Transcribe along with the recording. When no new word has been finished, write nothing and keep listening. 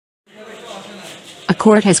A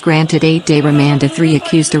court has granted 8-day remand to 3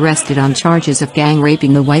 accused arrested on charges of gang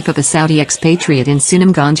raping the wife of a Saudi expatriate in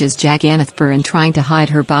Sunamganj's Jagannathpur and trying to hide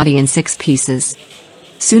her body in 6 pieces.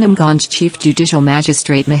 Sunamganj Chief Judicial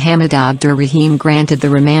Magistrate Mohammad Abdur Rahim granted the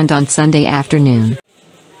remand on Sunday afternoon.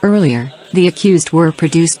 Earlier, the accused were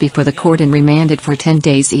produced before the court and remanded for 10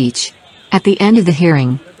 days each. At the end of the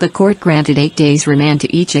hearing, the court granted 8 days remand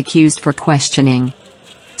to each accused for questioning.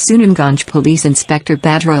 Sunamganj Police Inspector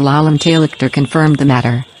Badr Al-Alam Talakter confirmed the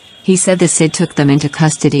matter. He said the SID took them into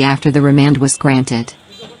custody after the remand was granted.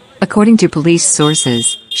 According to police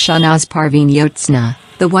sources, Shahnaz Parveen Yotsna,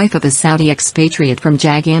 the wife of a Saudi expatriate from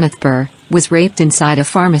Jagannathpur, was raped inside a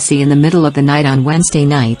pharmacy in the middle of the night on Wednesday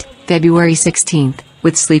night, February 16,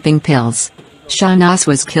 with sleeping pills. Shahnaz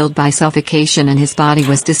was killed by suffocation and his body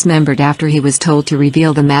was dismembered after he was told to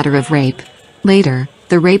reveal the matter of rape. Later,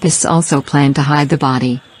 the rapists also planned to hide the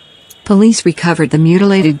body. Police recovered the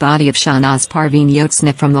mutilated body of Shahnaz Parveen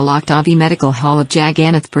Yotsna from the locked Avi Medical Hall of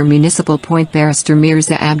Jagannathpur Municipal Point Barrister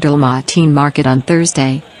Mirza Abdul Mateen Market on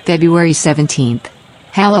Thursday, February 17.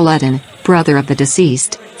 Halaluddin, brother of the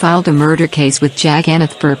deceased, filed a murder case with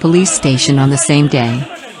Jagannathpur Police Station on the same day.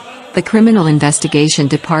 The Criminal Investigation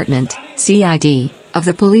Department, CID, of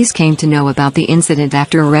the police came to know about the incident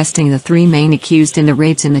after arresting the 3 main accused in the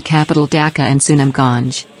raids in the capital Dhaka and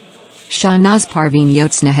Sunamganj. Shahnaz Parveen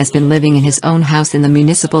Yotsna has been living in his own house in the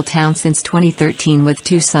municipal town since 2013 with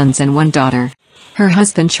 2 sons and 1 daughter. Her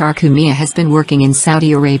husband Sharku Mia has been working in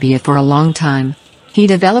Saudi Arabia for a long time. He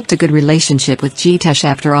developed a good relationship with Jitesh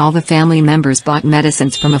after all the family members bought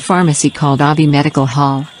medicines from a pharmacy called Avi Medical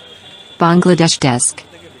Hall. Bangladesh Desk.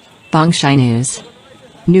 Bongshai News.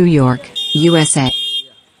 New York, USA.